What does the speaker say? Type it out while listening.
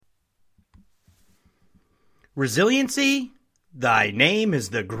Resiliency, thy name is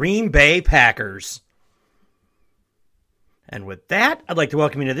the Green Bay Packers. And with that, I'd like to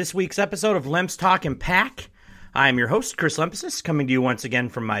welcome you to this week's episode of LempsTalkinPack. I am your host, Chris Lempsis, coming to you once again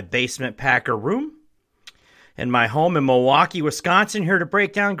from my basement Packer room and my home in Milwaukee, Wisconsin, here to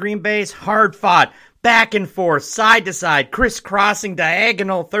break down Green Bay's hard-fought, back and forth, side-to-side, crisscrossing,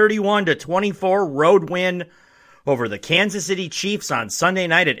 diagonal 31-24 road win over the Kansas City Chiefs on Sunday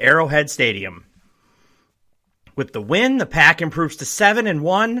night at Arrowhead Stadium. With the win, the Pack improves to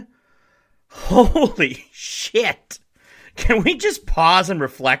 7-1. Holy shit. Can we just pause and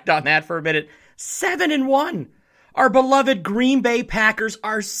reflect on that for a minute? 7-1. Our beloved Green Bay Packers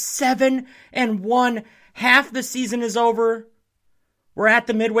are 7-1. Half the season is over. We're at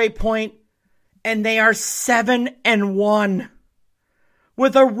the midway point, and they are 7-1.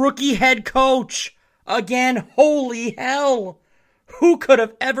 With a rookie head coach. Again, holy hell. Who could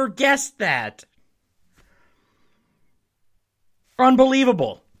have ever guessed that?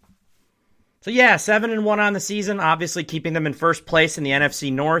 Unbelievable. So yeah, 7-1 on the season, obviously keeping them in first place in the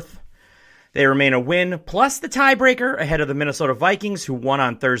NFC North. They remain a win, plus the tiebreaker ahead of the Minnesota Vikings, who won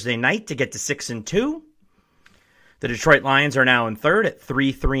on Thursday night to get to 6-2. The Detroit Lions are now in third at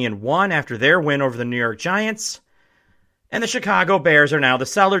 3-1 after their win over the New York Giants. And the Chicago Bears are now the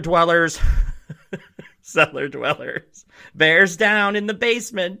cellar dwellers. Cellar dwellers. Bears down in the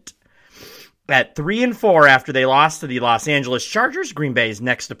basement. At 3-4 after they lost to the Los Angeles Chargers, Green Bay's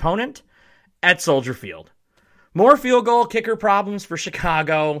next opponent, at Soldier Field. More field goal kicker problems for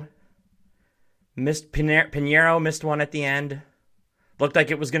Chicago. Pinheiro missed one at the end. Looked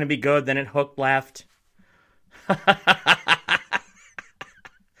like it was going to be good, then it hooked left.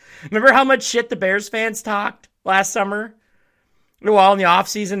 Remember how much shit the Bears fans talked last summer? Well, in the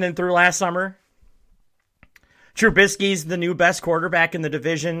offseason and through last summer. Trubisky's the new best quarterback in the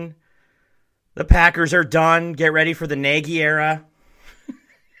division. The Packers are done. Get ready for the Nagy era.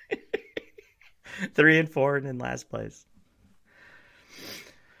 3-4 and in last place.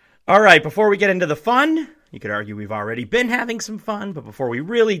 All right, before we get into the fun, you could argue we've already been having some fun, but before we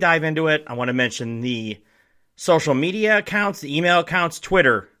really dive into it, I want to mention the social media accounts, the email accounts,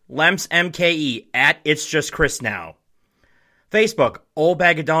 Twitter, LempsMKE, at It's Just Chris Now. Facebook, Old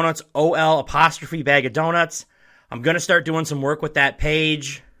Bag of Donuts, OL''Bag of Donuts. I'm going to start doing some work with that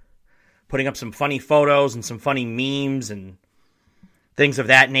page, putting up some funny photos and some funny memes and things of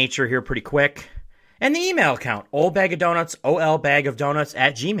that nature here pretty quick. And the email account, Old Bag of Donuts, OL''Bagofdonuts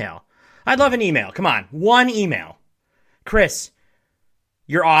at Gmail. I'd love an email. Come on, one email. Chris,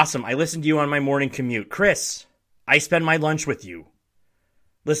 you're awesome. I listen to you on my morning commute. Chris, I spend my lunch with you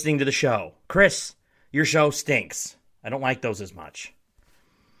listening to the show. Chris, your show stinks. I don't like those as much.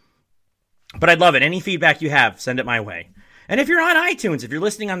 But I'd love it. Any feedback you have, send it my way. And if you're on iTunes, if you're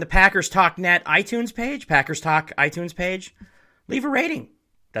listening on the Packers Talk Net iTunes page, Packers Talk iTunes page, leave a rating.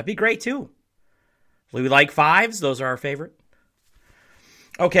 That'd be great too. We like 5s. Those are our favorite.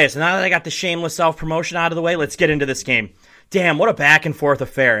 Okay, so now that I got the shameless self-promotion out of the way, let's get into this game. Damn, what a back-and-forth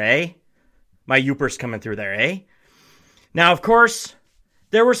affair, eh? My Yoopers coming through there, eh? Now, of course,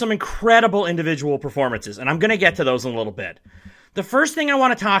 there were some incredible individual performances, and I'm going to get to those in a little bit. The first thing I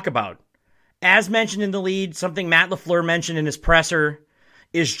want to talk about, as mentioned in the lead, something Matt LaFleur mentioned in his presser,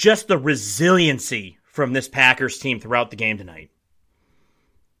 is just the resiliency from this Packers team throughout the game tonight.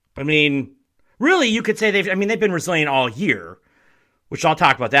 I mean, really, you could say they've been resilient all year, which I'll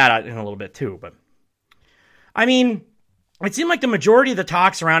talk about that in a little bit too. But I mean, it seemed like the majority of the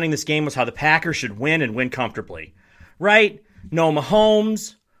talk surrounding this game was how the Packers should win and win comfortably, right? No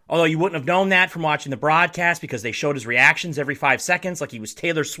Mahomes, although you wouldn't have known that from watching the broadcast because they showed his reactions every 5 seconds like he was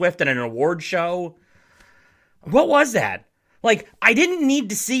Taylor Swift at an award show. What was that? Like, I didn't need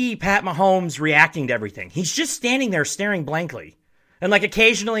to see Pat Mahomes reacting to everything. He's just standing there staring blankly. And, like,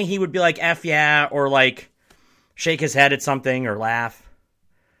 occasionally he would be like, F yeah, or, like, shake his head at something or laugh.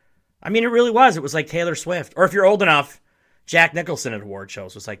 I mean, it really was. It was like Taylor Swift. Or if you're old enough, Jack Nicholson at award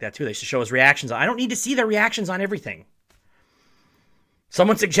shows was like that, too. They should show his reactions. I don't need to see their reactions on everything.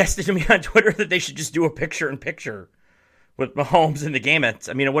 Someone suggested to me on Twitter that they should just do a picture-in-picture with Mahomes in the game. It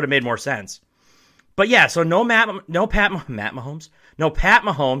would have made more sense. But, yeah, so no Pat Mahomes. No, Pat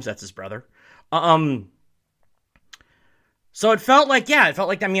Mahomes. That's his brother. So it felt like, I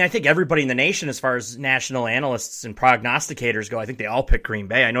think everybody in the nation, as far as national analysts and prognosticators go, I think they all picked Green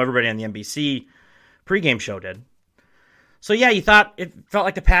Bay. I know everybody on the NBC pregame show did. So yeah, you thought it felt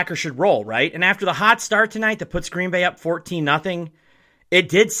like the Packers should roll, right? And after the hot start tonight that puts Green Bay up 14-0, it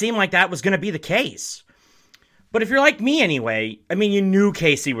did seem like that was going to be the case. But if you're like me anyway, I mean, you knew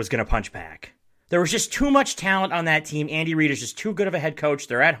Casey was going to punch back. There was just too much talent on that team. Andy Reid is just too good of a head coach.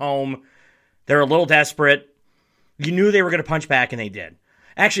 They're at home. They're a little desperate. You knew they were going to punch back, and they did.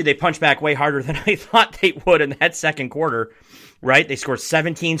 Actually, they punched back way harder than I thought they would in that second quarter, right? They scored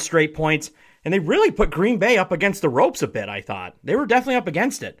 17 straight points, and they really put Green Bay up against the ropes a bit, I thought. They were definitely up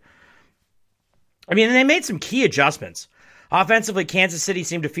against it. I mean, they made some key adjustments. Offensively, Kansas City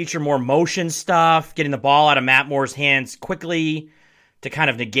seemed to feature more motion stuff, getting the ball out of Matt Moore's hands quickly to kind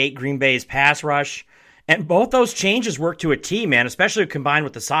of negate Green Bay's pass rush. And both those changes worked to a T, man, especially combined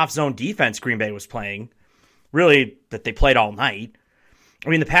with the soft zone defense Green Bay was playing. Really, that they played all night. I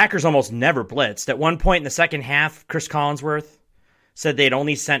mean, the Packers almost never blitzed. At one point in the second half, Chris Collinsworth said they'd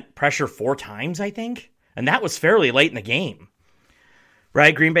only sent pressure 4 times, I think. And that was fairly late in the game.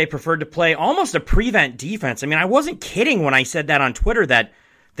 Right? Green Bay preferred to play almost a prevent defense. I mean, I wasn't kidding when I said that on Twitter that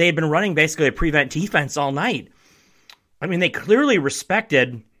they had been running basically a prevent defense all night. I mean, they clearly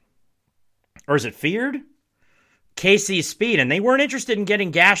respected, or is it feared, KC's speed, and they weren't interested in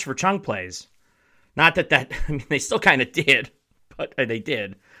getting gashed for chunk plays. Not that, I mean, they still kind of did, but they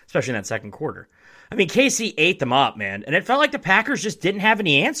did, especially in that second quarter. I mean, KC ate them up, man, and it felt like the Packers just didn't have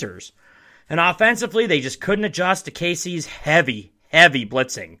any answers. And offensively, they just couldn't adjust to KC's heavy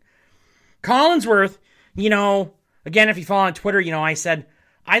blitzing. Collinsworth, again, if you follow on Twitter, I said,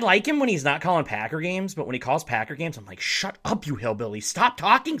 I like him when he's not calling Packer games, but when he calls Packer games, I'm like, shut up, you hillbilly. Stop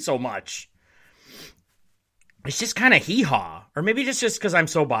talking so much. It's just kind of hee-haw. Or maybe it's just because I'm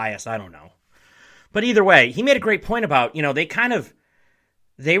so biased. I don't know. But either way, he made a great point about,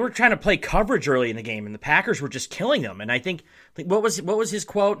 they were trying to play coverage early in the game, and the Packers were just killing them. And I think, what was his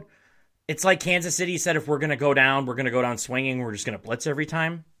quote? It's like Kansas City said, if we're going to go down swinging. We're just going to blitz every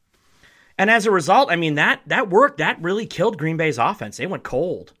time. And as a result, I mean, that worked. That really killed Green Bay's offense. They went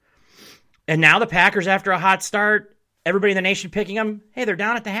cold. And now the Packers, after a hot start, everybody in the nation picking them, hey, they're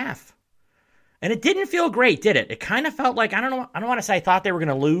down at the half. And it didn't feel great, did it? It kind of felt like, I don't want to say I thought they were going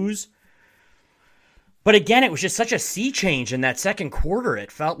to lose. But again, it was just such a sea change in that second quarter.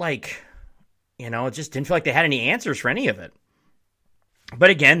 It felt like, it just didn't feel like they had any answers for any of it.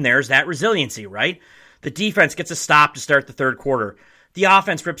 But again, there's that resiliency, right? The defense gets a stop to start the third quarter. The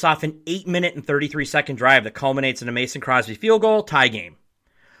offense rips off an 8-minute and 33-second drive that culminates in a Mason Crosby field goal, tie game.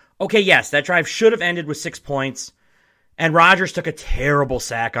 Okay, yes, that drive should have ended with 6 points, and Rodgers took a terrible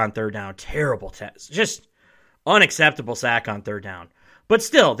sack on third down. Just unacceptable sack on third down. But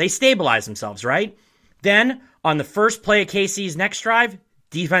still, they stabilize themselves, right? Then, on the first play of KC's next drive,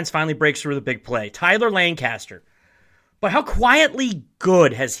 defense finally breaks through the big play. Tyler Lancaster. But how quietly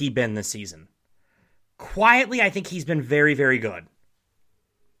good has he been this season? Quietly, I think he's been very, very good.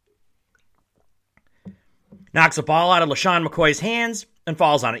 Knocks a ball out of LaShawn McCoy's hands and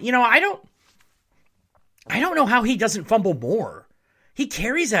falls on it. I don't know how he doesn't fumble more. He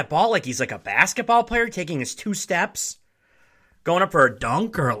carries that ball like he's like a basketball player taking his 2 steps, going up for a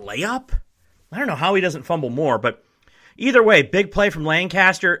dunk or a layup. I don't know how he doesn't fumble more, but either way, big play from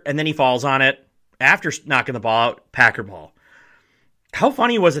Lancaster, and then he falls on it after knocking the ball out, Packer ball. How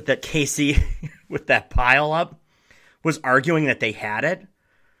funny was it that KC, with that pile up, was arguing that they had it?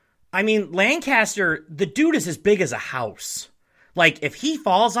 I mean, Lancaster, the dude is as big as a house. Like, if he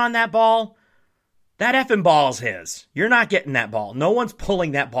falls on that ball, that effing ball's his. You're not getting that ball. No one's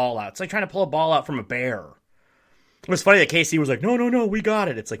pulling that ball out. It's like trying to pull a ball out from a bear. It was funny that KC was like, no, we got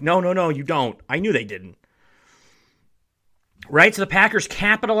it. It's like, no, you don't. I knew they didn't. Right? So the Packers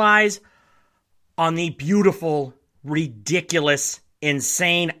capitalize on the beautiful, ridiculous,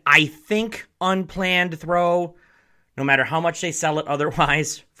 insane, I think unplanned throw, no matter how much they sell it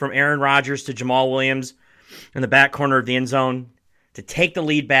otherwise, from Aaron Rodgers to Jamal Williams in the back corner of the end zone to take the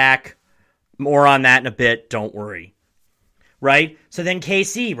lead back. More on that in a bit, don't worry. Right? So then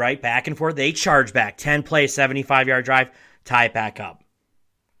KC, right, back and forth, they charge back. 10-play, 75-yard drive, tie it back up.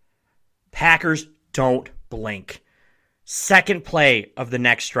 Packers don't blink. Second play of the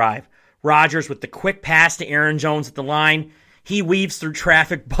next drive. Rodgers with the quick pass to Aaron Jones at the line. He weaves through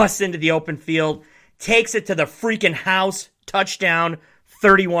traffic, busts into the open field, takes it to the freaking house, touchdown,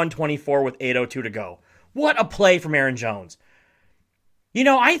 31-24 with 8:02 to go. What a play from Aaron Jones.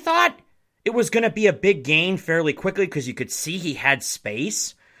 I thought it was going to be a big gain fairly quickly because you could see he had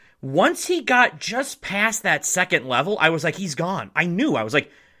space. Once he got just past that second level, I was like, he's gone. I was like,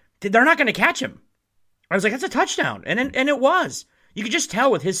 they're not going to catch him. I was like, that's a touchdown. And it was. You could just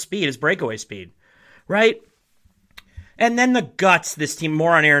tell with his speed, his breakaway speed, right? And then the guts, this team,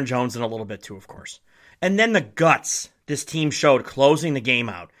 more on Aaron Jones in a little bit too, of course. And then the guts this team showed closing the game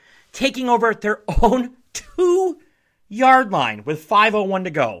out, taking over at their own 2-yard line with 5:01 to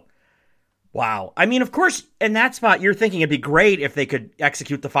go. Wow. I mean, of course, in that spot, you're thinking it'd be great if they could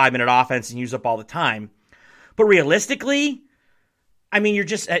execute the 5-minute offense and use up all the time. But realistically, I mean, you're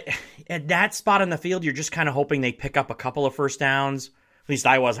just at that spot on the field, you're just kind of hoping they pick up a couple of first downs. At least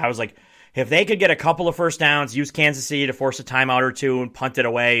I was. I was like, if they could get a couple of first downs, use Kansas City to force a timeout or two and punt it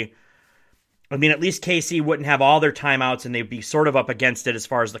away, I mean, at least KC wouldn't have all their timeouts and they'd be sort of up against it as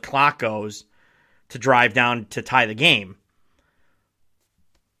far as the clock goes to drive down to tie the game.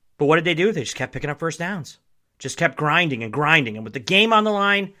 But what did they do? They just kept picking up first downs. Just kept grinding and grinding. And with the game on the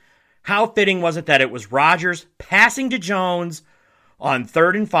line, how fitting was it that it was Rodgers passing to Jones on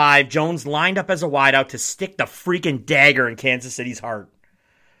 3rd and 5, Jones lined up as a wideout to stick the freaking dagger in Kansas City's heart.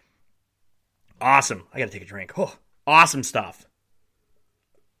 Awesome. I got to take a drink. Oh, awesome stuff.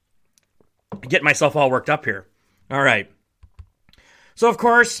 Getting myself all worked up here. All right. So, of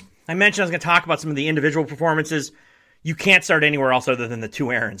course, I mentioned I was going to talk about some of the individual performances. You can't start anywhere else other than the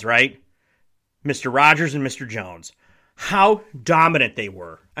two Aarons, right? Mr. Rodgers and Mr. Jones. How dominant they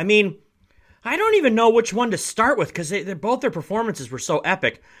were. I mean, I don't even know which one to start with because both their performances were so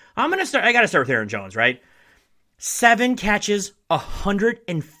epic. I got to start with Aaron Jones, right? 7 catches,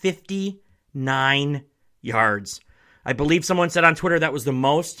 159 yards. I believe someone said on Twitter that was the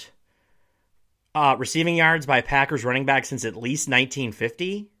most receiving yards by a Packers running back since at least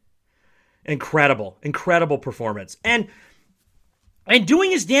 1950. Incredible performance. And doing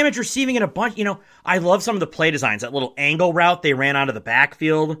his damage receiving in a bunch, I love some of the play designs. That little angle route they ran out of the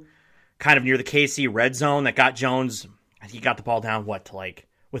backfield, kind of near the KC red zone that got Jones, I think he got the ball down, to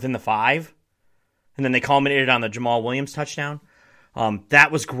within the 5? And then they culminated on the Jamal Williams touchdown.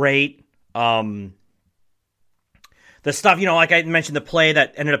 That was great. The stuff, like I mentioned, the play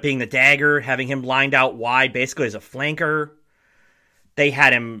that ended up being the dagger, having him lined out wide basically as a flanker. They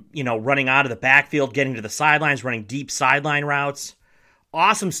had him, running out of the backfield, getting to the sidelines, running deep sideline routes.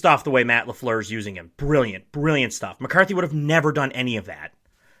 Awesome stuff the way Matt LaFleur's using him. Brilliant stuff. McCarthy would have never done any of that.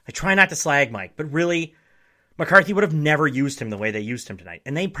 I try not to slag Mike, but really, McCarthy would have never used him the way they used him tonight,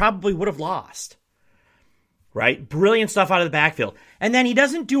 and they probably would have lost. Right? Brilliant stuff out of the backfield. And then he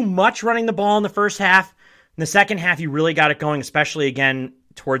doesn't do much running the ball in the first half. In the second half, he really got it going, especially again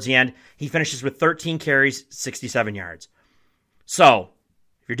towards the end. He finishes with 13 carries, 67 yards. So,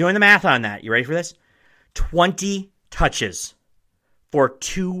 if you're doing the math on that, you ready for this? 20 touches for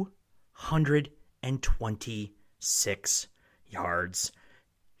 226 yards.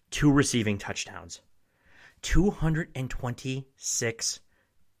 2 receiving touchdowns. 226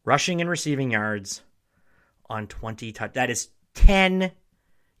 rushing and receiving yards on 20 touch. That is 10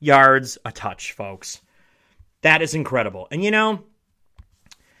 yards a touch, folks. That is incredible. And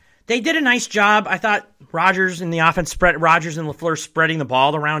they did a nice job. I thought Rodgers and LaFleur spreading the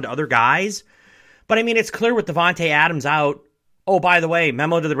ball around to other guys. But I mean, it's clear with Devontae Adams out. Oh, by the way,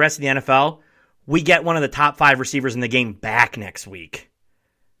 memo to the rest of the NFL. We get one of the top 5 receivers in the game back next week.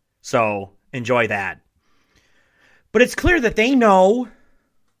 So enjoy that. But it's clear that they know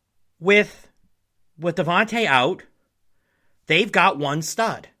with Devontae out, they've got one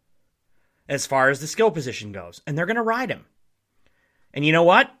stud as far as the skill position goes, and they're going to ride him. And you know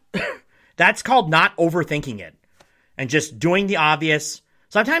what? That's called not overthinking it and just doing the obvious.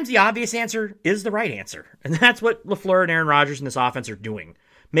 Sometimes the obvious answer is the right answer, and that's what LaFleur and Aaron Rodgers in this offense are doing,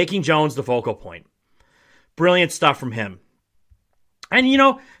 making Jones the focal point. Brilliant stuff from him. And,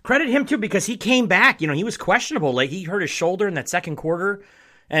 credit him, too, because he came back. He was questionable late. He hurt his shoulder in that second quarter,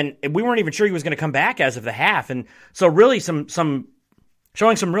 and we weren't even sure he was going to come back as of the half. And so really some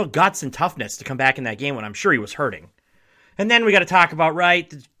showing some real guts and toughness to come back in that game when I'm sure he was hurting. And then we got to talk about,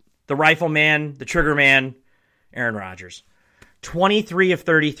 the rifle man, the trigger man, Aaron Rodgers. 23 of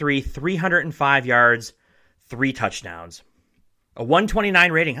 33, 305 yards, 3 touchdowns. A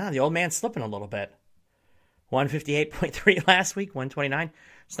 129 rating. The old man's slipping a little bit. 158.3 last week, 129.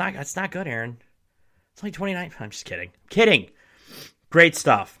 It's not good, Aaron. It's only 29. I'm just kidding. Great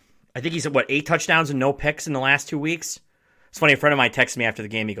stuff. I think he's at, 8 touchdowns and no picks in the last 2 weeks? It's funny, a friend of mine texted me after the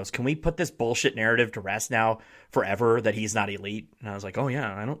game. He goes, can we put this bullshit narrative to rest now forever that he's not elite? And I was like, oh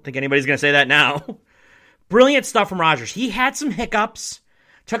yeah, I don't think anybody's going to say that now. Brilliant stuff from Rodgers. He had some hiccups.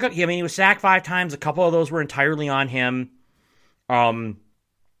 He was sacked 5 times. A couple of those were entirely on him. But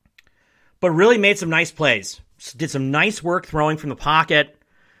really made some nice plays. Did some nice work throwing from the pocket.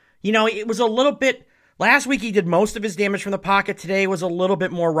 It was a little bit... Last week he did most of his damage from the pocket. Today was a little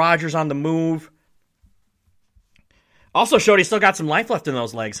bit more Rodgers on the move. Also showed he still got some life left in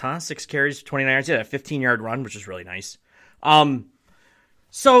those legs, huh? 6 carries, 29 yards. He had a 15-yard run, which is really nice.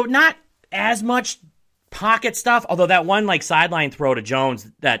 So not as much pocket stuff, although that one sideline throw to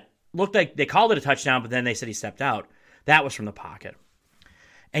Jones that looked like they called it a touchdown, but then they said he stepped out. That was from the pocket.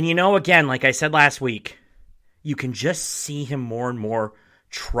 And again, like I said last week, you can just see him more and more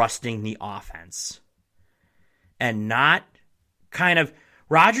trusting the offense and not kind of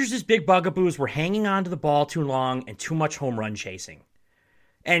Rodgers' big bugaboos were hanging on to the ball too long and too much home run chasing.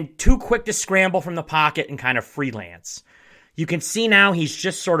 And too quick to scramble from the pocket and kind of freelance. You can see now he's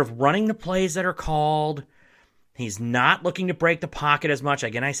just sort of running the plays that are called. He's not looking to break the pocket as much.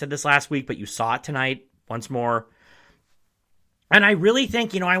 Again, I said this last week, but you saw it tonight once more. And I really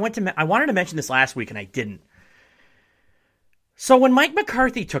think, I wanted to mention this last week and I didn't. So when Mike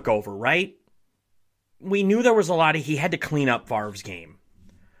McCarthy took over, right, we knew there was he had to clean up Favre's game.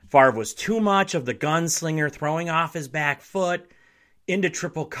 Favre was too much of the gunslinger, throwing off his back foot, into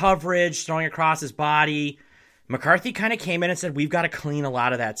triple coverage, throwing across his body. McCarthy kind of came in and said, we've got to clean a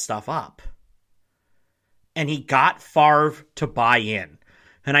lot of that stuff up. And he got Favre to buy in.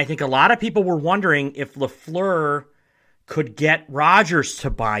 And I think a lot of people were wondering if LaFleur could get Rodgers to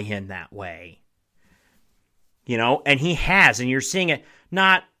buy in that way. And he has, and you're seeing it.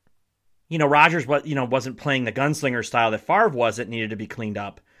 Not, Rodgers wasn't playing the gunslinger style that Favre was. It needed to be cleaned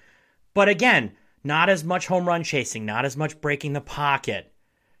up. But again, not as much home run chasing, not as much breaking the pocket,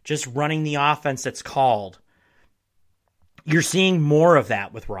 just running the offense that's called. You're seeing more of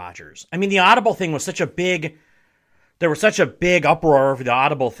that with Rodgers. I mean, the audible thing was there was such a big uproar over the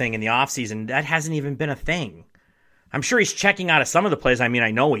audible thing in the offseason. That hasn't even been a thing. I'm sure he's checking out of some of the plays. I mean,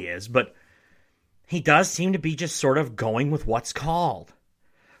 I know he is, but he does seem to be just sort of going with what's called.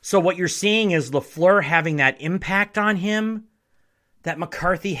 So what you're seeing is LaFleur having that impact on him that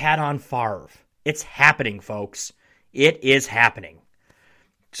McCarthy had on Favre. It's happening, folks. It is happening.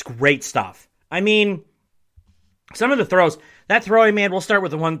 It's great stuff. I mean, some of the throws, that throw he made, we'll start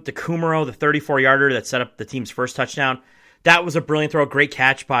with the one to Kumaro, the 34-yarder that set up the team's first touchdown. That was a brilliant throw. Great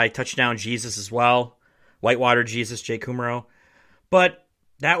catch by touchdown Jesus as well. Whitewater Jesus, Jay Kumaro. But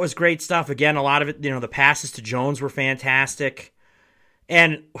that was great stuff. Again, a lot of it, the passes to Jones were fantastic.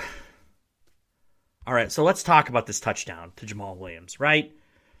 And, all right, so let's talk about this touchdown to Jamal Williams, right?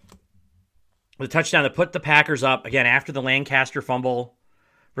 The touchdown that put the Packers up, again, after the Lancaster fumble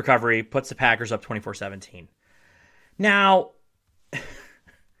recovery, puts the Packers up 24-17. Now,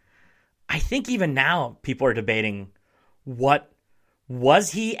 I think even now people are debating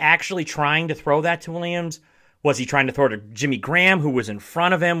was he actually trying to throw that to Williams? Was he trying to throw it to Jimmy Graham, who was in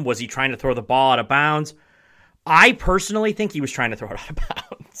front of him? Was he trying to throw the ball out of bounds? I personally think he was trying to throw it out of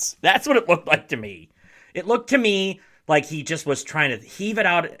bounds. That's what it looked like to me. It looked to me like he just was trying to heave it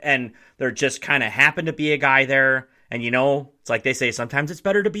out, and there just kind of happened to be a guy there. And it's like they say, sometimes it's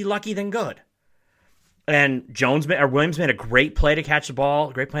better to be lucky than good. And Williams made a great play to catch the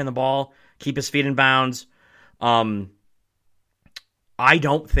ball, great play on the ball, keep his feet in bounds. I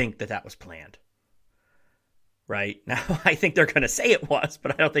don't think that was planned. Right? Now, I think they're going to say it was,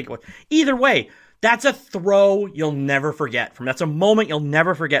 but I don't think it was. Either way, that's a throw you'll never forget. That's a moment you'll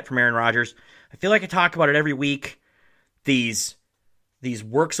never forget from Aaron Rodgers. I feel like I talk about it every week. These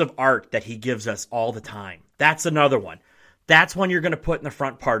works of art that he gives us all the time. That's another one. That's one you're going to put in the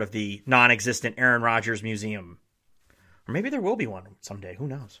front part of the non-existent Aaron Rodgers Museum. Or maybe there will be one someday. Who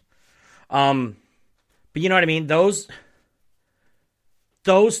knows? But you know what I mean? Those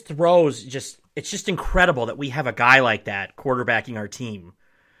throws, it's just incredible that we have a guy like that quarterbacking our team.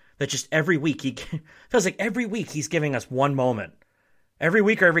 That just every week, feels like every week he's giving us one moment. Every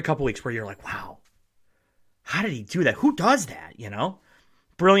week or every couple weeks where you're like, wow, how did he do that? Who does that,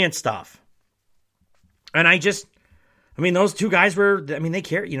 Brilliant stuff. And those two guys they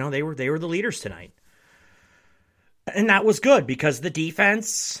carried, they were the leaders tonight. And that was good because the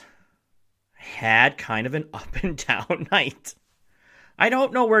defense had kind of an up and down night. I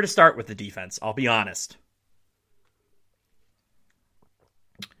don't know where to start with the defense, I'll be honest.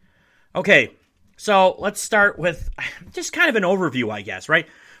 Okay, so let's start with just kind of an overview, I guess, right?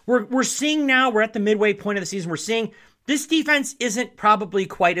 We're seeing now, we're at the midway point of the season, we're seeing this defense isn't probably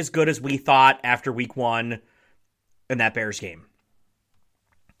quite as good as we thought after week 1 in that Bears game.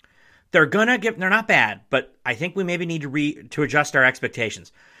 They're not bad, but I think we maybe need to adjust our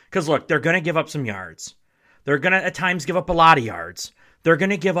expectations. Because look, they're going to give up some yards. They're going to at times give up a lot of yards. They're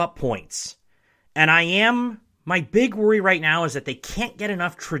going to give up points. And my big worry right now is that they can't get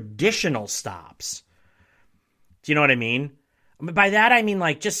enough traditional stops. Do you know what I mean? By that, I mean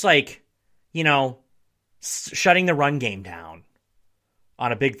shutting the run game down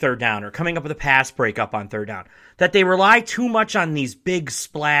on a big third down or coming up with a pass breakup on third down. That they rely too much on these big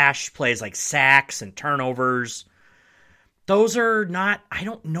splash plays like sacks and turnovers. Those are not, I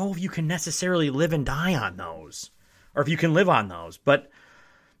don't know if you can necessarily live and die on those or if you can live on those. But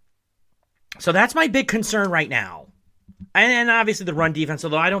so that's my big concern right now. And obviously the run defense,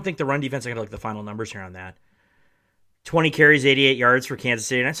 although I don't think the run defense, I got to look at the final numbers here on that. 20 carries, 88 yards for Kansas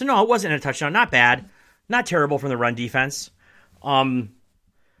City. And I said, no, it wasn't a touchdown. Not bad. Not terrible from the run defense. So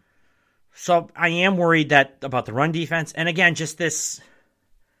I am worried about the run defense. And again, just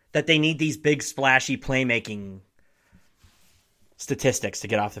that they need these big splashy playmaking statistics to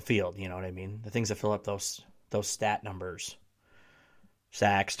get off the field. You know what I mean? The things that fill up those stat numbers.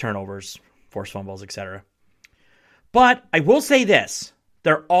 Sacks, turnovers, forced fumbles, etc. But I will say this.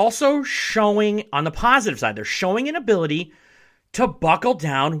 They're also showing, on the positive side, they're showing an ability to buckle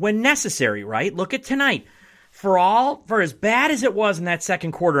down when necessary, right? Look at tonight. For as bad as it was in that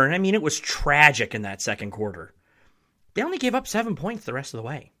second quarter, and I mean it was tragic in that second quarter, they only gave up 7 points the rest of the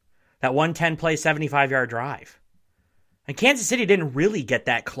way. That 110-play, 75-yard drive. And Kansas City didn't really get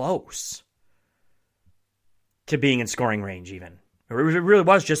that close to being in scoring range even. It really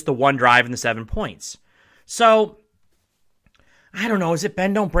was just the one drive and the 7 points. So, I don't know. Is it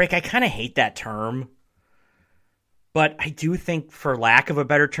bend, don't break? I kind of hate that term. But I do think, for lack of a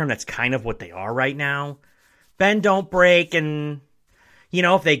better term, that's kind of what they are right now. Bend, don't break, and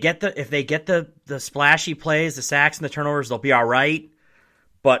if they get the splashy plays, the sacks and the turnovers, they'll be all right.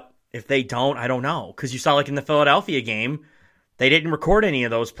 But if they don't, I don't know. Because you saw, like in the Philadelphia game, they didn't record any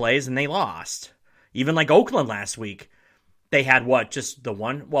of those plays and they lost. Even like Oakland last week, they had just the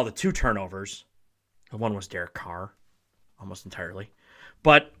one? Well, the 2 turnovers. The one was Derek Carr, almost entirely.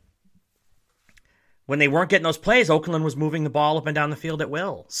 But when they weren't getting those plays, Oakland was moving the ball up and down the field at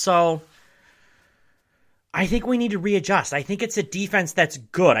will. So I think we need to readjust. I think it's a defense that's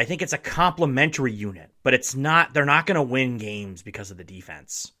good. I think it's a complementary unit, but they're not going to win games because of the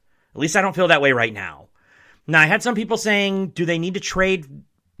defense. At least I don't feel that way right now. Now, I had some people saying, do they need to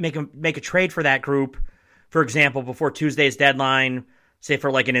make a trade for that group, for example, before Tuesday's deadline, say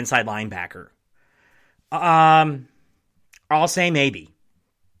for like an inside linebacker? I'll say maybe.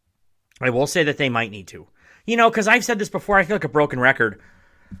 I will say that they might need to. Because I've said this before, I feel like a broken record.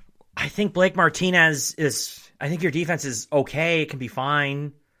 I think Blake Martinez I think your defense is okay. It can be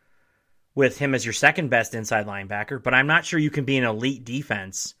fine with him as your second best inside linebacker, but I'm not sure you can be an elite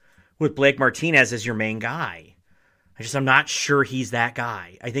defense with Blake Martinez as your main guy. I'm not sure he's that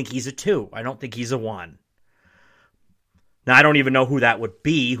guy. I think he's a 2. I don't think he's a 1. Now, I don't even know who that would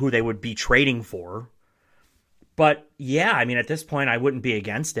be, who they would be trading for. But yeah, I mean, at this point, I wouldn't be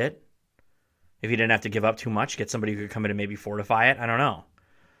against it. If you didn't have to give up too much, get somebody who could come in and maybe fortify it. I don't know.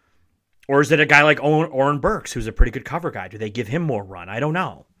 Or is it a guy like Oren Burks, who's a pretty good cover guy? Do they give him more run? I don't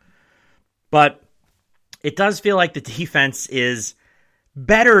know. But it does feel like the defense is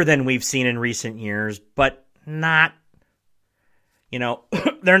better than we've seen in recent years, but not,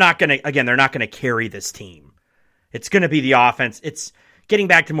 they're not going to carry this team. It's going to be the offense. It's getting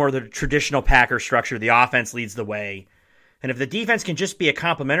back to more of the traditional Packer structure. The offense leads the way. And if the defense can just be a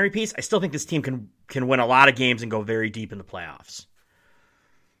complementary piece, I still think this team can win a lot of games and go very deep in the playoffs.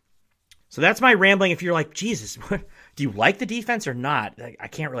 So that's my rambling. If you're like, Jesus, do you like the defense or not? I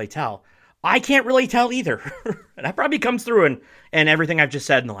can't really tell. I can't really tell either. And that probably comes through in everything I've just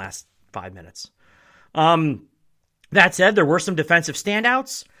said in the last 5 minutes. That said, there were some defensive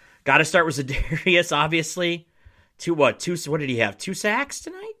standouts. Got to start with Za'Darius, obviously. What did he have? 2 sacks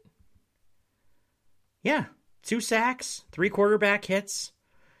tonight? Yeah, 2 sacks, 3 quarterback hits.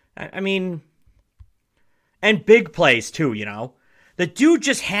 I mean, and big plays too, The dude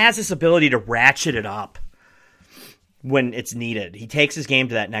just has this ability to ratchet it up when it's needed. He takes his game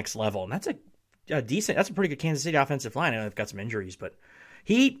to that next level, and that's a pretty good Kansas City offensive line. I know they've got some injuries, but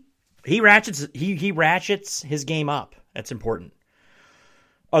he ratchets his game up. That's important.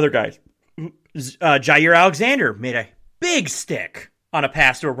 Other guys, Jair Alexander made a big stick on a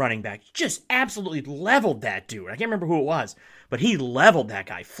pass to a running back. Just absolutely leveled that dude. I can't remember who it was, but he leveled that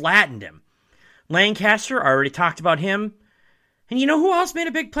guy, flattened him. Lancaster, I already talked about him. And you know who else made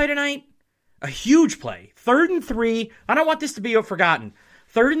a big play tonight? A huge play. 3rd and 3. I don't want this to be forgotten.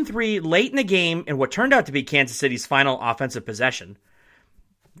 3rd and 3 late in the game in what turned out to be Kansas City's final offensive possession.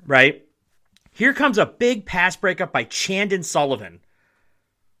 Right? Here comes a big pass breakup by Chandon Sullivan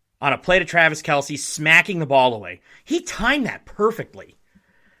on a play to Travis Kelce, smacking the ball away. He timed that perfectly.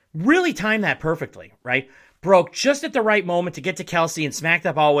 Really timed that perfectly, right? Broke just at the right moment to get to Kelce and smack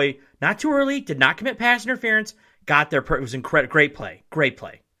that ball away. Not too early, did not commit pass interference, got there. It was great play. Great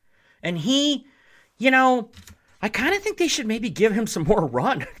play. And he, I kind of think they should maybe give him some more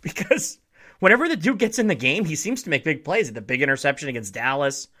run because whenever the dude gets in the game, he seems to make big plays. At the big interception against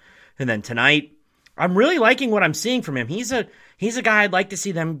Dallas, and then tonight, I'm really liking what I'm seeing from him. He's a guy I'd like to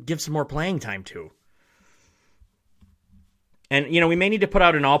see them give some more playing time to. And we may need to put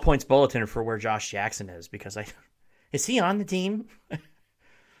out an all points bulletin for where Josh Jackson is because is he on the team?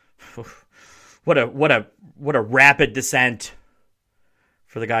 What a rapid descent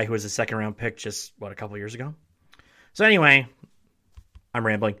for the guy who was a second round pick just a couple years ago. So anyway, I'm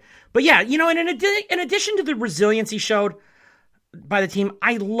rambling. But yeah, and in addition to the resiliency showed by the team,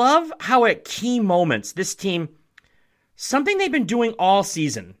 I love how at key moments, this team, something they've been doing all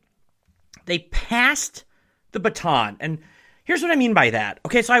season, they passed the baton. And here's what I mean by that.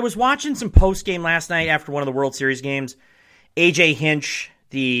 Okay, so I was watching some post-game last night after one of the World Series games. AJ Hinch,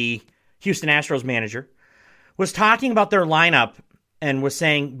 the Houston Astros manager, was talking about their lineup and was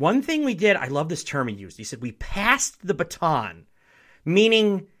saying, one thing we did, I love this term he used. He said, we passed the baton,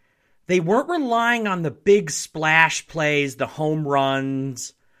 meaning they weren't relying on the big splash plays, the home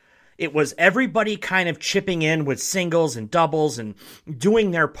runs. It was everybody kind of chipping in with singles and doubles and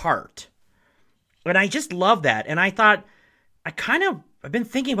doing their part. And I just love that. And I thought, I've been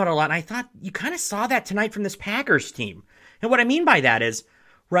thinking about it a lot, and I thought you kind of saw that tonight from this Packers team. And what I mean by that is,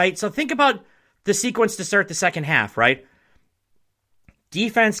 right, so think about the sequence to start the second half, right?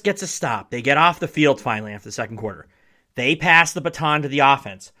 Defense gets a stop. They get off the field finally after the second quarter. They pass the baton to the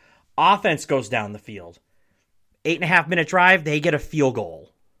offense. Offense goes down the field. 8.5-minute drive, they get a field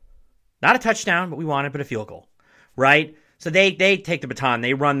goal. Not a touchdown, but we want it, but a field goal, right? So they take the baton.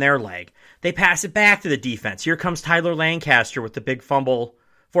 They run their leg. They pass it back to the defense. Here comes Tyler Lancaster with the big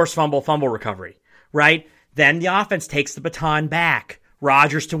forced fumble recovery, right? Then the offense takes the baton back.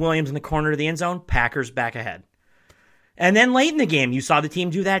 Rodgers to Williams in the corner of the end zone. Packers back ahead. And then late in the game, you saw the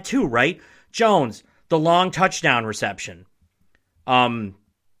team do that too, right? Jones, the long touchdown reception.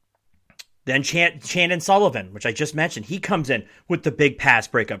 Then Chandon Sullivan, which I just mentioned, he comes in with the big pass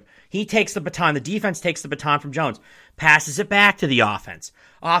breakup. He takes the baton. The defense takes the baton from Jones, passes it back to the offense.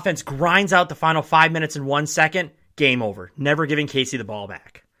 Offense grinds out the final 5 minutes and 1 second. Game over. Never giving Casey the ball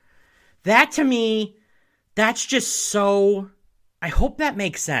back. That, to me, that's just so... I hope that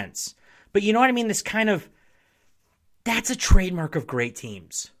makes sense. But you know what I mean? This kind of... That's a trademark of great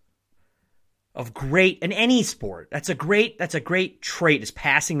teams. Of great... In any sport. That's a great trait, is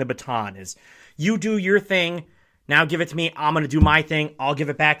passing the baton. Is you do your thing, now give it to me, I'm going to do my thing, I'll give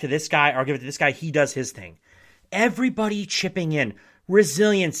it back to this guy, I'll give it to this guy, he does his thing. Everybody chipping in.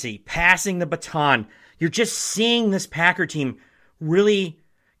 Resiliency. Passing the baton. You're just seeing this Packer team really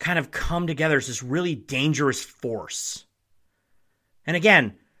kind of come together as this really dangerous force. And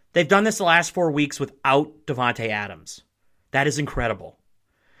again, they've done this the last 4 weeks without Davante Adams. That is incredible.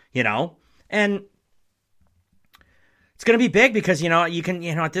 And it's going to be big because, you can,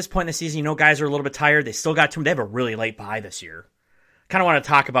 at this point in the season, guys are a little bit tired. They still got they have a really late bye this year. Kind of want to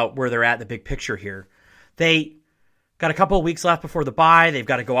talk about where they're at in the big picture here. They got a couple of weeks left before the bye. They've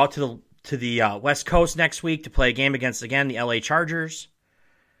got to go out to the West Coast next week to play a game against, again, the LA Chargers.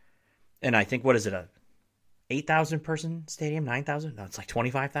 And I think, what is it, a 8,000 person stadium? 9,000? No, it's like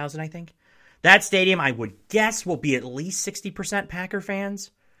 25,000, I think. That stadium, I would guess, will be at least 60% Packer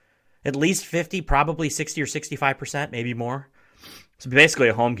fans. At least 50, probably 60 or 65%, maybe more. It's basically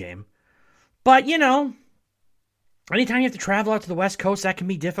a home game. But, anytime you have to travel out to the West Coast, that can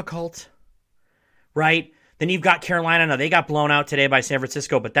be difficult. Right? Then you've got Carolina. Now, they got blown out today by San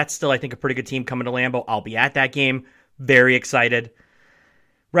Francisco, but that's still, I think, a pretty good team coming to Lambeau. I'll be at that game. Very excited.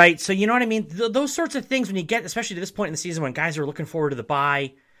 Right? So, you know what I mean? Those sorts of things, when you get, especially to this point in the season when guys are looking forward to the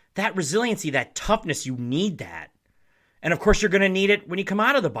bye, that resiliency, that toughness, you need that. And, of course, you're going to need it when you come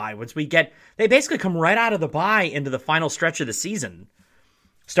out of the bye. They basically come right out of the bye into the final stretch of the season,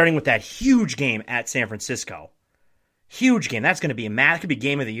 starting with that huge game at San Francisco. Huge game. That's going to be that could be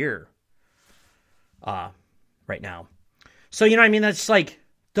game of the year right now. So, you know what I mean? That's like,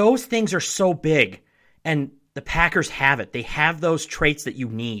 those things are so big, and the Packers have it. They have those traits that you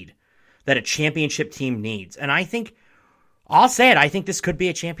need, that a championship team needs. And I think, I'll say it, I think this could be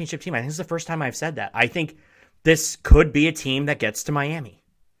a championship team. I think this is the first time I've said that. I think this could be a team that gets to Miami.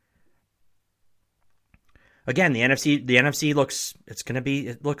 Again, the NFC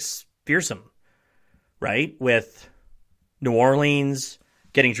looks fearsome, right? With New Orleans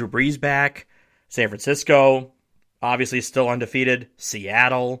getting Drew Brees back, San Francisco obviously still undefeated,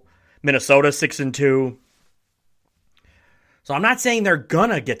 Seattle, Minnesota 6-2. So I'm not saying they're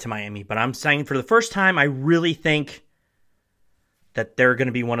gonna get to Miami, but I'm saying for the first time, I really think that they're going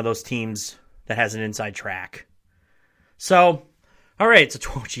to be one of those teams that has an inside track. So, all right, it's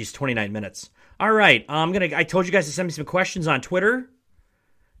 29 minutes. All right, I told you guys to send me some questions on Twitter.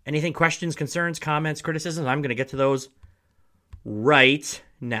 Anything, questions, concerns, comments, criticisms, I'm going to get to those right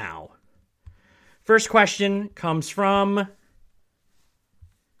now. First question comes from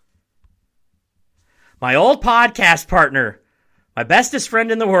my old podcast partner, my bestest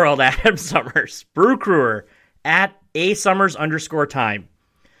friend in the world, Adam Summers, Brew Crewer, at @ASummers_time.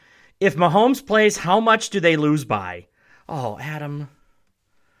 If Mahomes plays, how much do they lose by? Oh, Adam.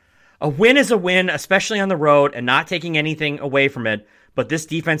 A win is a win, especially on the road, and not taking anything away from it. but this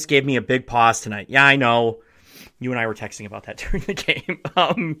defense gave me a big pause tonight. Yeah, I know. You and I were texting about that during the game.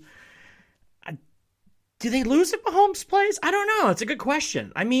 Do they lose if Mahomes plays? I don't know. It's a good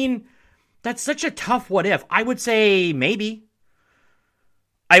question. I mean, that's such a tough what if. I would say maybe.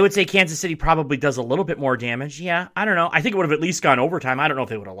 I would say Kansas City probably does a little bit more damage. Yeah, I don't know. I think it would have at least gone overtime. I don't know if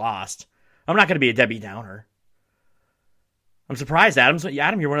they would have lost. I'm not going to be a Debbie Downer. I'm surprised,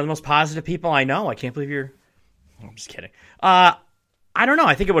 Adam, you're one of the most positive people I know. I can't believe you're... I'm just kidding. I don't know.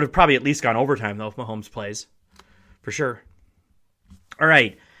 I think it would have probably at least gone overtime, though, if Mahomes plays. For sure. All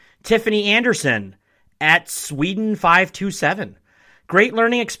right. Tiffany Anderson at Sweden527. Great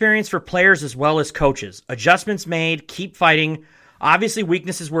learning experience for players as well as coaches. Adjustments made. Keep fighting. Obviously,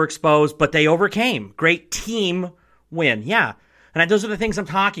 weaknesses were exposed, but they overcame. Great team win. Yeah. And those are the things I'm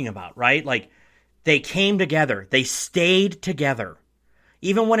talking about, right? Like, they came together. They stayed together.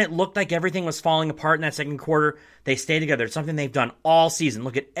 Even when it looked like everything was falling apart in that second quarter, they stayed together. It's something they've done all season.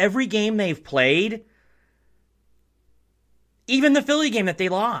 Look at every game they've played. Even the Philly game that they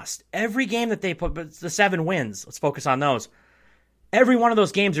lost. Every game that they put, but the 7 wins. Let's focus on those. Every one of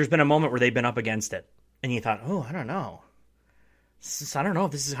those games, there's been a moment where they've been up against it. And you thought, I don't know. I don't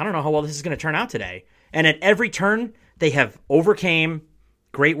know how well this is going to turn out today. And at every turn, they have overcame.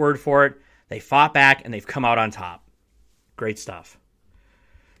 Great word for it. They fought back, and they've come out on top. Great stuff.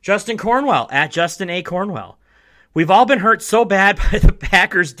 Justin Cornwell, at Justin A. Cornwell. We've all been hurt so bad by the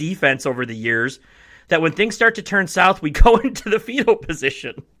Packers' defense over the years that when things start to turn south, we go into the fetal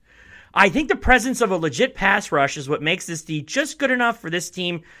position. I think the presence of a legit pass rush is what makes this D just good enough for this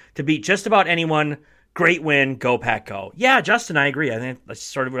team to beat just about anyone. Great win. Go, Pack, go. Yeah, Justin, I agree. I think that's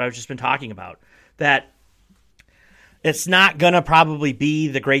sort of what I've just been talking about. That it's not going to probably be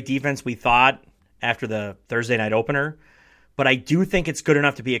the great defense we thought after the Thursday night opener, but I do think it's good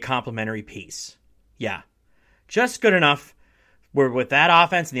enough to be a complimentary piece. Yeah, just good enough where with that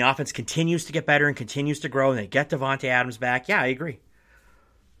offense, and the offense continues to get better and continues to grow, and they get Devontae Adams back. Yeah, I agree.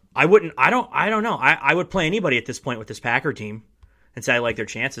 I don't know. I would play anybody at this point with this Packer team and say I like their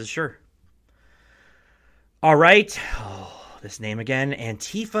chances, sure. All right. This name again,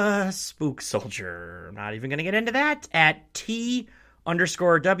 Antifa Spook Soldier. I'm not even going to get into that. At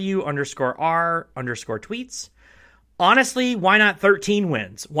T_W_R_tweets. Honestly, why not 13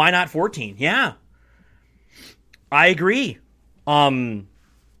 wins? Why not 14? Yeah. I agree.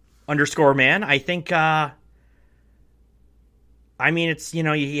 Underscore man. I think, it's,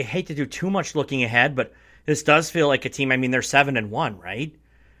 you hate to do too much looking ahead, but this does feel like a team. They're 7-1, right?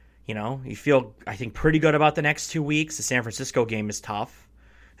 You feel, I think, pretty good about the next 2 weeks. The San Francisco game is tough.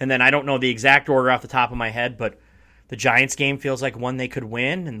 And then I don't know the exact order off the top of my head, but the Giants game feels like one they could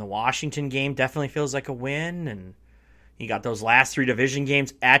win, and the Washington game definitely feels like a win. And you got those last 3 division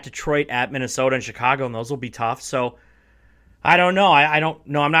games at Detroit, at Minnesota, and Chicago, and those will be tough. So I don't know. I don't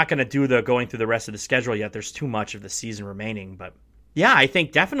know. I'm not going to do the going through the rest of the schedule yet. There's too much of the season remaining. But yeah, I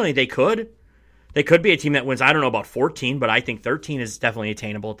think definitely they could. They could be a team that wins, I don't know about 14, but I think 13 is definitely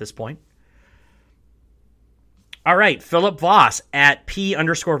attainable at this point. All right, Philip Voss at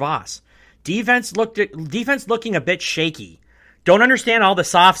P_Voss. Defense looking a bit shaky. Don't understand all the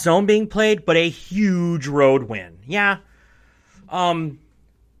soft zone being played, but a huge road win. Yeah. I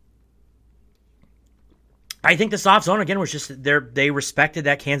think the soft zone, again, was just they respected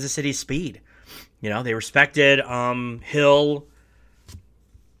that Kansas City speed. They respected Hill.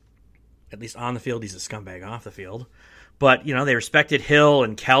 At least on the field, he's a scumbag off the field. But, they respected Hill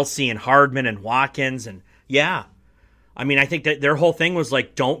and Kelsey and Hardman and Watkins. And, yeah. I think that their whole thing was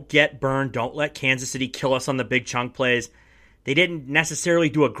like, don't get burned. Don't let Kansas City kill us on the big chunk plays. They didn't necessarily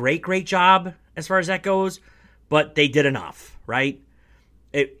do a great job as far as that goes, but they did enough, right?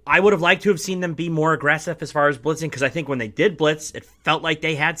 I would have liked to have seen them be more aggressive as far as blitzing, because I think when they did blitz, it felt like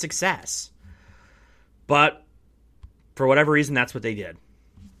they had success. But for whatever reason, that's what they did.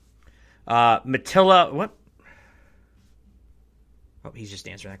 Matilla, what? Oh, he's just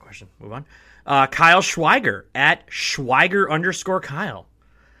answering that question. Move on. Kyle Schweiger at Schweiger_Kyle.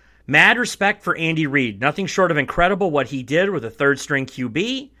 Mad respect for Andy Reid. Nothing short of incredible what he did with a third-string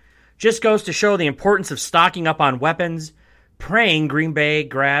QB. Just goes to show the importance of stocking up on weapons. Praying Green Bay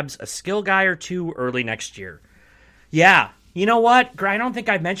grabs a skill guy or two early next year. Yeah, you know what? I don't think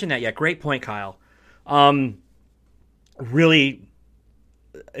I've mentioned that yet. Great point, Kyle. Really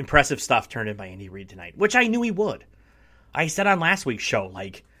impressive stuff turned in by Andy Reid tonight, which I knew he would. I said on last week's show,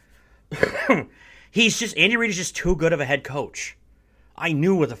 Andy Reid is just too good of a head coach. I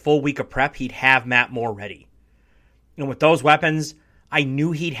knew with a full week of prep, he'd have Matt Moore ready. And with those weapons, I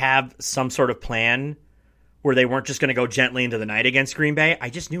knew he'd have some sort of plan where they weren't just going to go gently into the night against Green Bay. I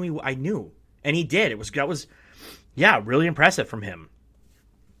just knew I knew. And he did. That was really impressive from him.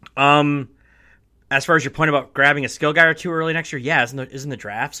 As far as your point about grabbing a skill guy or two early next year, yeah, isn't the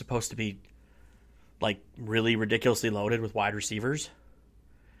draft supposed to be like really ridiculously loaded with wide receivers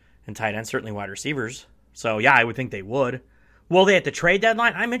and tight ends? Certainly wide receivers. So yeah, I would think they would. Will they at the trade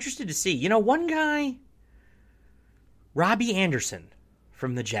deadline? I'm interested to see. One guy, Robbie Anderson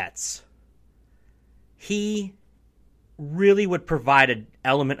from the Jets, he really would provide an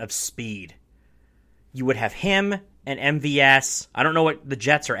element of speed. You would have him and MVS. I don't know what the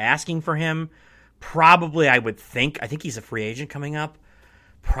Jets are asking for him. Probably, I think he's a free agent coming up.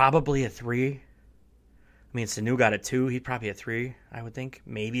 Probably a 3. I mean, Sanu got a 2. He'd probably a 3, I would think.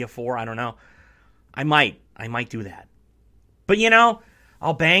 Maybe a 4. I don't know. I might do that. But,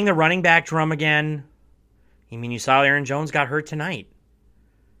 I'll bang the running back drum again. I mean, you saw Aaron Jones got hurt tonight.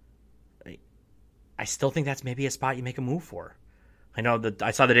 I still think that's maybe a spot you make a move for. I know that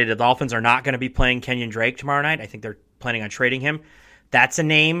I saw the Dolphins are not going to be playing Kenyon Drake tomorrow night. I think they're planning on trading him. That's a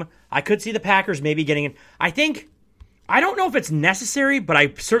name. I could see the Packers maybe getting in. I don't know if it's necessary, but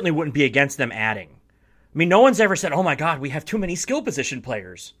I certainly wouldn't be against them adding. I mean, no one's ever said, oh my God, we have too many skill position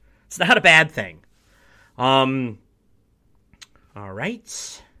players. It's not a bad thing. All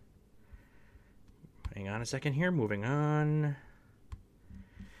right. Hang on a second here. Moving on.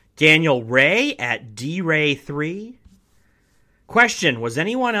 Daniel Ray at DRay3. Question, was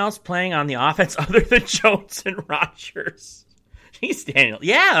anyone else playing on the offense other than Jones and Rodgers? Jeez, Daniel.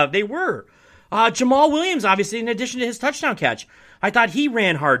 Yeah, they were. Jamal Williams, obviously, in addition to his touchdown catch. I thought he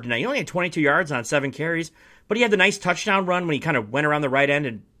ran hard tonight. He only had 22 yards on 7 carries, but he had the nice touchdown run when he kind of went around the right end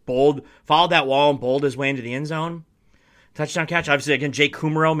and followed that wall and bowled his way into the end zone. Touchdown catch. Obviously, again, Jake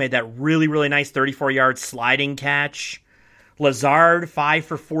Kumaro made that really, really nice 34-yard sliding catch. Lazard, 5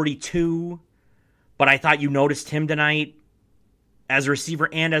 for 42. But I thought you noticed him tonight as a receiver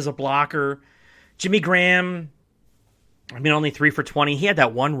and as a blocker. Jimmy Graham, only 3 for 20. He had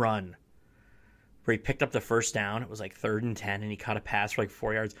that one run where he picked up the first down. It was like 3rd and 10, and he caught a pass for like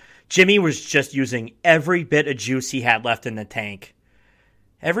 4 yards. Jimmy was just using every bit of juice he had left in the tank.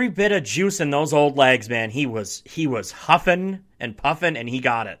 Every bit of juice in those old legs, man. He was huffing and puffing, and he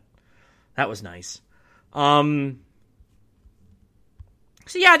got it. That was nice. So,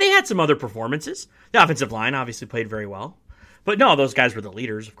 yeah, they had some other performances. The offensive line obviously played very well. But no, those guys were the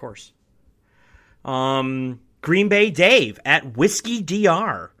leaders, of course. Green Bay Dave at Whiskey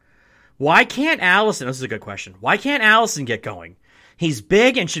DR. Why can't Allison, this is a good question, why can't Allison get going? He's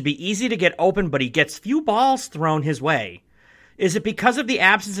big and should be easy to get open, but he gets few balls thrown his way. Is it because of the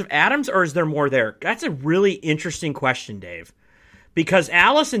absence of Adams, or is there more there? That's a really interesting question, Dave. Because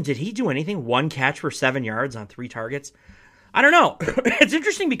Allison, did he do anything? 1 catch for 7 yards on 3 targets? I don't know. It's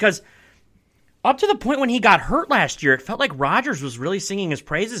interesting because up to the point when he got hurt last year, it felt like Rodgers was really singing his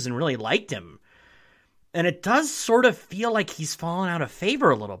praises and really liked him. And it does sort of feel like he's fallen out of favor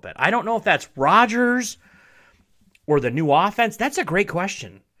a little bit. I don't know if that's Rodgers or the new offense. That's a great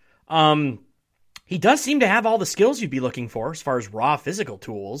question. He does seem to have all the skills you'd be looking for as far as raw physical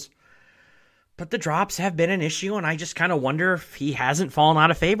tools. But the drops have been an issue, and I just kind of wonder if he hasn't fallen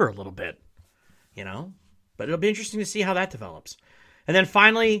out of favor a little bit. But it'll be interesting to see how that develops. And then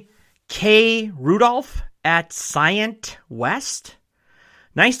finally, K. Rudolph at Scient West.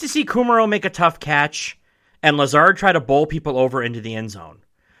 Nice to see Kumaro make a tough catch and Lazard try to bowl people over into the end zone.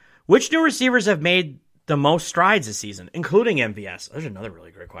 Which new receivers have made the most strides this season, including MVS? There's another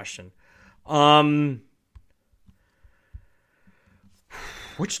really great question.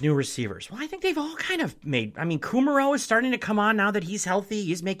 Which new receivers? Well, I think they've all kind of made... Kumaro is starting to come on now that he's healthy.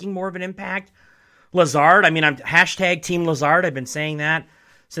 He's making more of an impact. Lazard, I'm hashtag Team Lazard. I've been saying that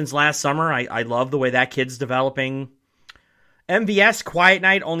since last summer. I love the way that kid's developing. MVS, quiet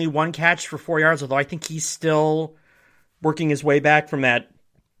night, only 1 catch for 4 yards, although I think he's still working his way back from that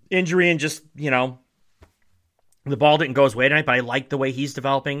injury and just, the ball didn't go his way tonight, but I like the way he's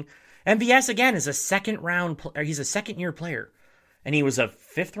developing. MVS, again, is he's a second-year player, and he was a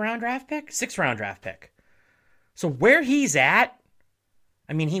 6th-round draft pick. So where he's at,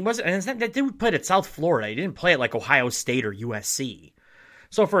 he wasn't, and that dude played at South Florida. He didn't play at like Ohio State or USC.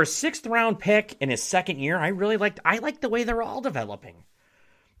 So for a 6th-round pick in his 2nd year, I like the way they're all developing.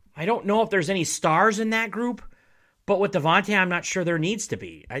 I don't know if there's any stars in that group, but with Devontae, I'm not sure there needs to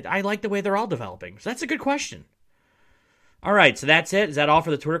be. I like the way they're all developing. So that's a good question. All right, so that's it. Is that all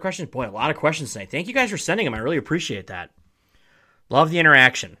for the Twitter questions? Boy, a lot of questions tonight. Thank you guys for sending them. I really appreciate that. Love the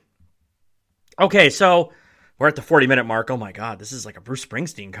interaction. Okay, so we're at the 40-minute mark. Oh my God, this is like a Bruce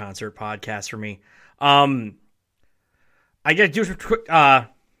Springsteen concert podcast for me. I got to do some quick.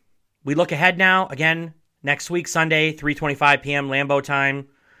 We look ahead now. Again, next week, Sunday, 3:25 p.m. Lambeau time.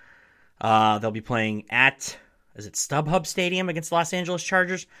 They'll be playing at is it StubHub Stadium against the Los Angeles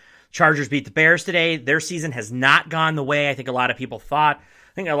Chargers. Chargers beat the Bears today. Their season has not gone the way I think a lot of people thought.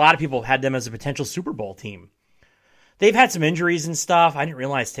 I think a lot of people had them as a potential Super Bowl team. They've had some injuries and stuff. I didn't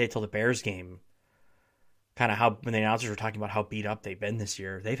realize today till the Bears game kind of how, when the announcers were talking about how beat up they've been this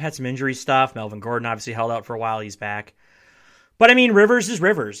year. They've had some injury stuff. Melvin Gordon obviously held out for a while. He's back. But, I mean, Rivers is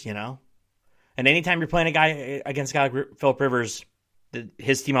Rivers, you know? And anytime you're playing a guy against a guy like Phillip Rivers,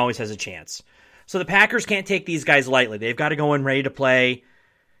 his team always has a chance. So the Packers can't take these guys lightly. They've got to go in ready to play.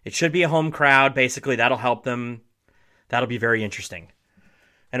 It should be a home crowd, basically. That'll help them. That'll be very interesting.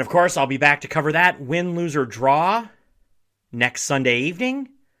 And, of course, I'll be back to cover that win, lose, or draw next Sunday evening.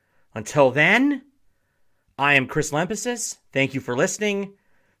 Until then, I am Chris Lempesis. Thank you for listening.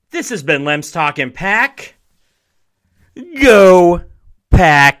 This has been LempsTalkinPack. Go,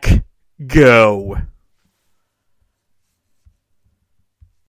 Pack, go.